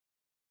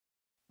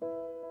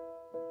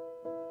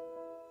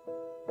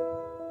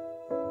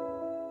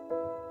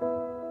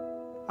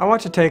I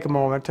want to take a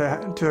moment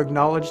to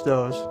acknowledge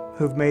those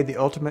who've made the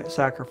ultimate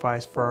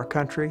sacrifice for our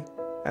country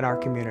and our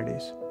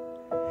communities.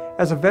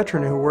 As a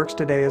veteran who works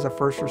today as a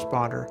first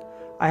responder,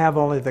 I have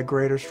only the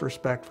greatest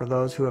respect for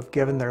those who have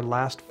given their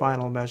last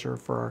final measure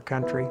for our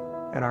country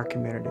and our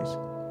communities.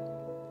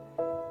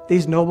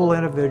 These noble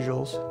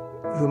individuals,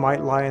 who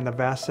might lie in the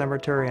vast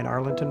cemetery in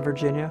Arlington,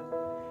 Virginia,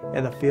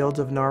 in the fields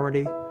of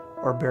Normandy,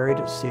 or buried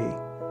at sea,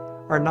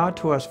 are not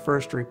to us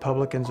first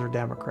Republicans or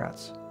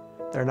Democrats.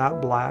 They're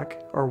not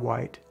black or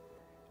white,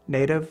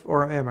 native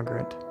or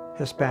immigrant,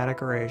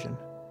 Hispanic or Asian.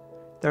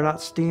 They're not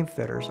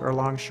steamfitters or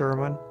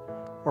longshoremen,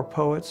 or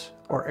poets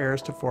or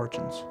heirs to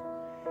fortunes.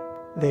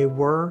 They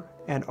were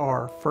and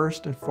are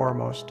first and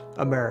foremost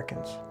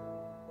Americans.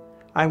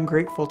 I'm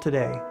grateful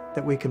today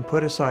that we can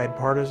put aside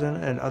partisan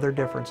and other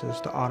differences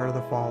to honor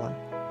the fallen,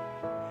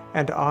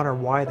 and to honor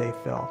why they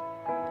fell,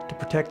 to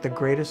protect the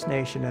greatest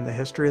nation in the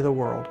history of the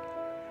world,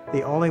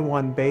 the only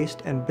one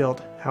based and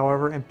built,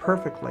 however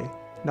imperfectly,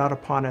 not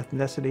upon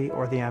ethnicity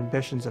or the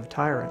ambitions of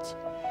tyrants,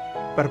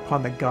 but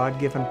upon the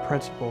God-given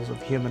principles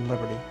of human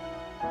liberty.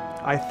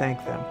 I thank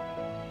them,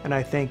 and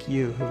I thank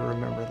you who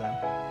remember them.